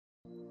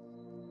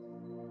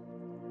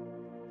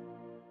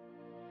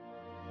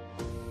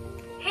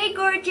Hey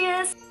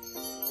gorgeous!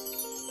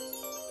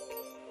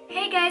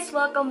 Hey guys,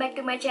 welcome back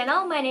to my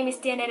channel. My name is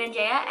Diana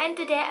Ranjaya and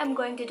today I'm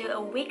going to do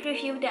a wig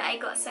review that I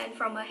got sent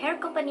from a hair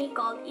company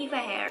called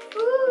EvaHair.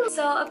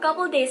 So a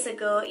couple days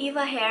ago,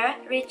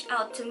 EvaHair reached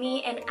out to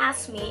me and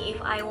asked me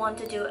if I want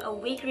to do a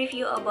wig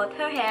review about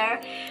her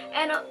hair,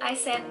 and I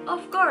said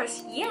of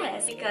course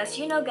yes, because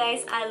you know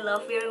guys, I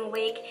love wearing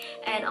wig,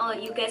 and all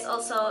you guys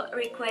also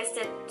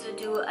requested to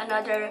do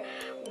another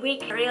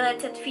wig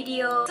related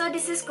video. So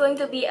this is going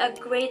to be a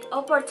great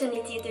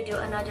opportunity to do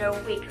another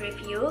wig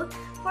review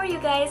for you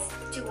guys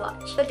to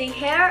watch. So the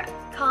hair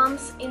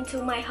comes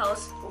into my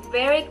house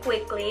very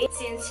quickly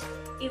since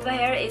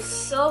EvaHair is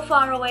so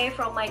far away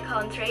from my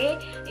country.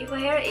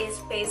 EvaHair is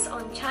based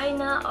on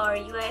China or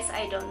US,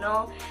 I don't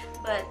know,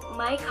 but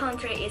my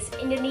country is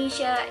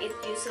Indonesia. It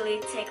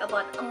usually takes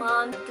about a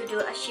month to do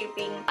a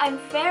shipping. I'm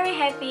very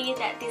happy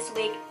that this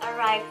wig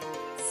arrived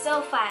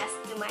so fast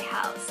to my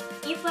house.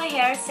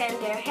 EvaHair sent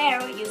their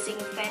hair using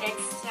FedEx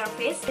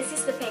service. This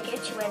is the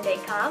package when they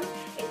come.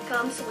 It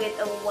comes with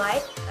a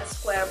white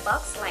square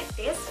box like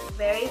this,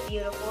 very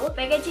beautiful.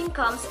 Packaging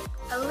comes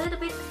a little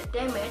bit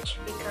damaged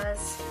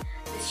because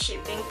this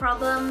shipping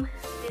problem.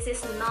 This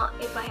is not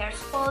EvaHair's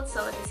fault,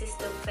 so this is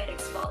the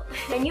FedEx fault.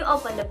 When you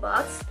open the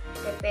box,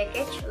 the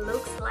package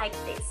looks like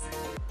this.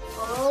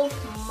 Oh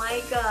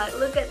my god,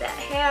 look at that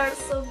hair,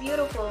 so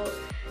beautiful.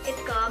 It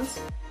comes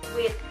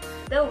with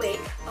the wig,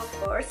 of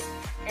course,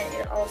 and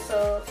it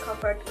also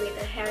covered with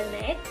a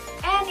hairnet,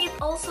 and it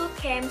also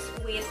comes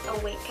with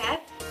a wig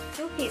cap,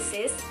 2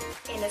 pieces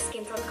in a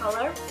skin tone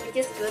color, which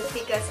is good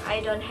because I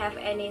don't have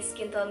any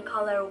skin tone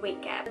color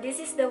wig cap. This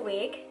is the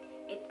wig.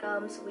 It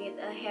comes with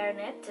a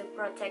hairnet to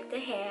protect the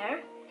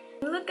hair.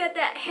 Look at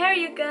that hair,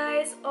 you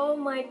guys. Oh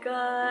my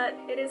god,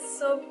 it is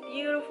so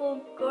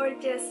beautiful,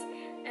 gorgeous,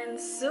 and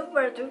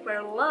super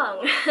duper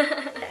long.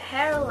 The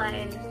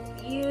hairline,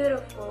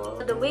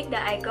 beautiful. The wig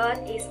that I got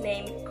is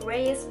named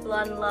Greyish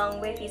Blonde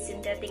Long Wavy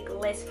Synthetic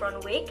Lace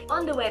Front Wig.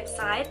 On the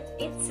website,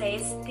 it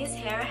says this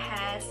hair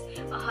has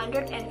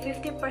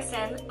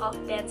 150%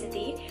 of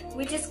density,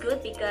 which is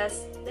good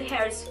because the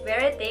hair is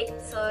very thick,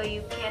 so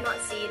you cannot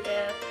see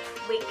the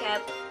wig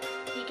cap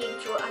peeking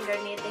through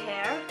underneath the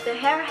hair. The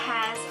hair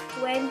has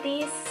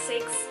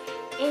 26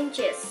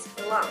 inches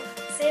long.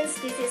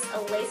 Since this is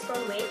a lace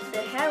front wig,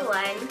 the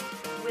hairline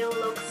will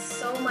look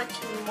so much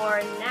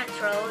more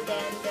natural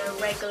than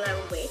the regular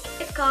wig.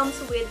 It comes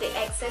with the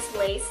excess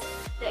lace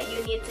that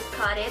you need to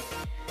cut it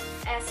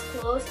as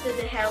close to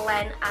the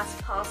hairline as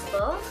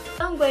possible.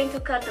 I'm going to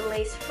cut the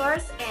lace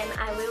first and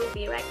I will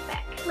be right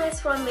back.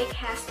 Lace front wig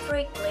has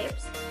 3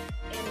 clips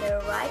in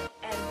the right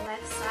and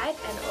left side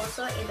and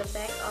also in the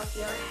back of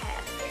your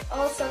head. It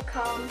also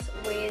comes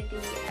with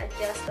the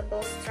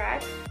adjustable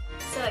strap.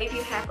 So if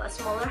you have a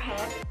smaller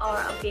head or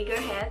a bigger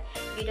head,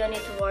 you don't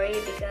need to worry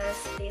because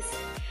this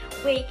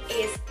wig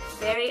is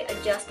very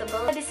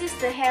adjustable. This is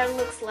the hair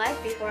looks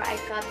like before I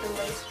cut the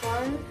lace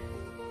front,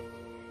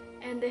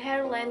 and the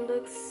hairline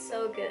looks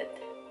so good.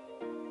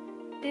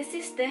 This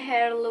is the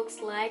hair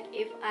looks like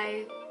if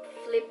I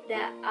flip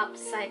that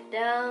upside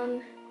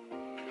down.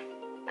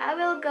 I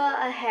will go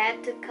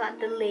ahead to cut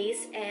the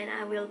lace and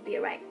I will be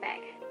right back.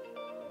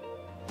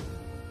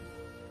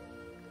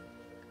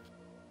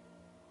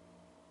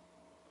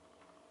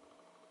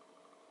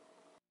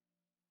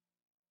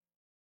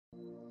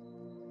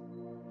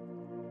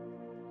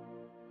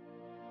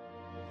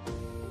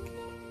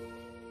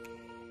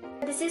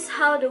 This is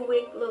how the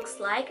wig looks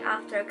like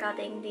after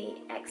cutting the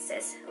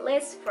excess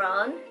lace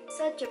front.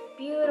 Such a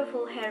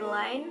beautiful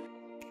hairline.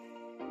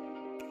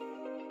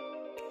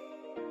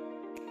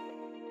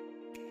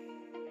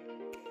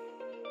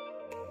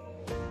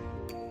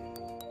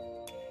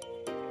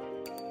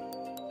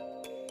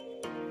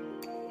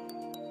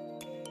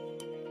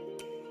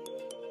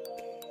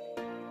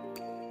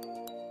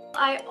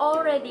 I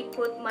already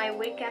put my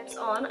wig caps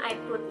on. I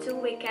put 2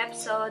 wig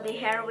caps so the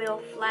hair will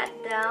flat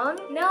down.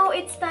 Now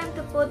it's time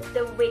to put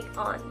the wig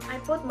on. I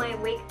put my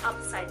wig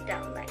upside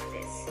down like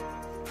this.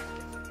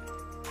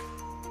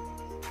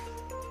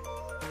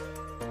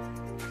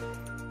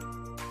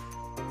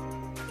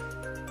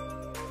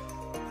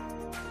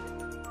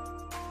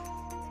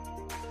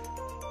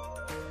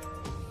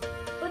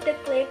 Put the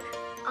clip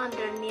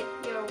underneath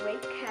your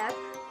wig cap.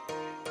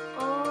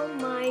 Oh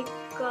my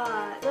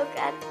god, look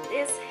at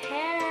this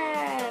hair.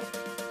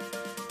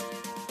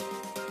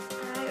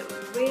 I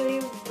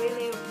really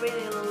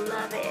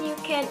love it. You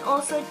can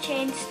also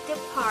change the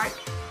part.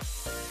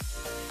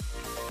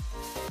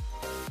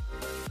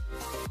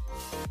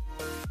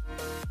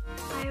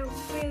 I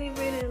really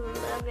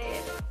love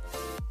it.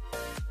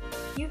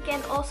 You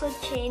can also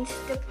change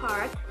the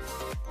part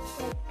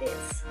like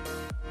this.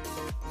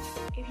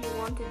 If you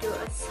want to do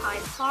a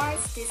side part,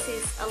 this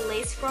is a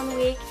lace front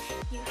wig,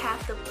 you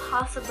have the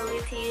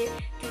possibility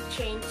to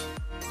change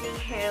the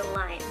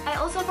hairline. I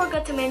also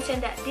forgot to mention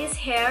that this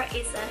hair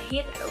is a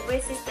heat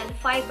resistant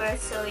fiber,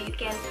 so you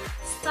can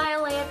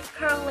style it,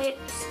 curl it,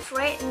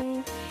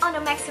 straighten on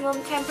a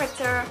maximum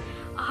temperature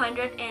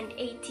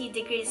 180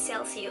 degrees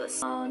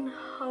Celsius. On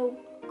how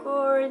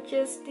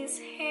gorgeous this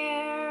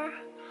hair.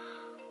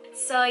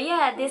 So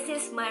yeah, this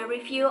is my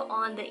review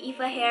on the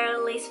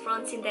EvaHair lace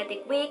front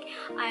synthetic wig.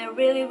 I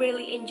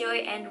really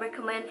enjoy and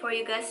recommend for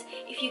you guys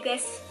if you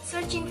guys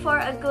searching for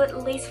a good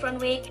lace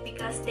front wig,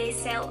 because they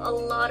sell a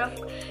lot of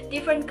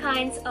different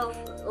kinds of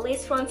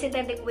lace front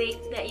synthetic wig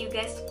that you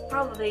guys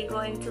probably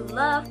going to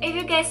love. If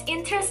you guys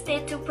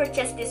interested to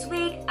purchase this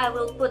wig, I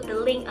will put the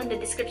link on the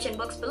description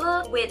box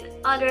below with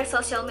other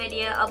social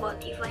media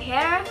about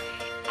EvaHair.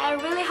 I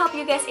really hope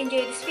you guys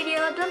enjoyed this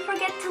video. Don't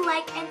forget to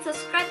like and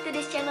subscribe to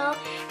this channel,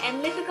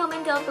 and leave a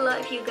comment down below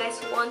if you guys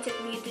wanted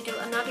me to do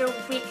another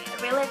wig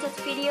related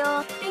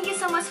video. Thank you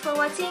so much for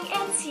watching,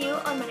 and see you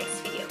on my next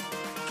video.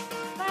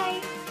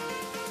 Bye!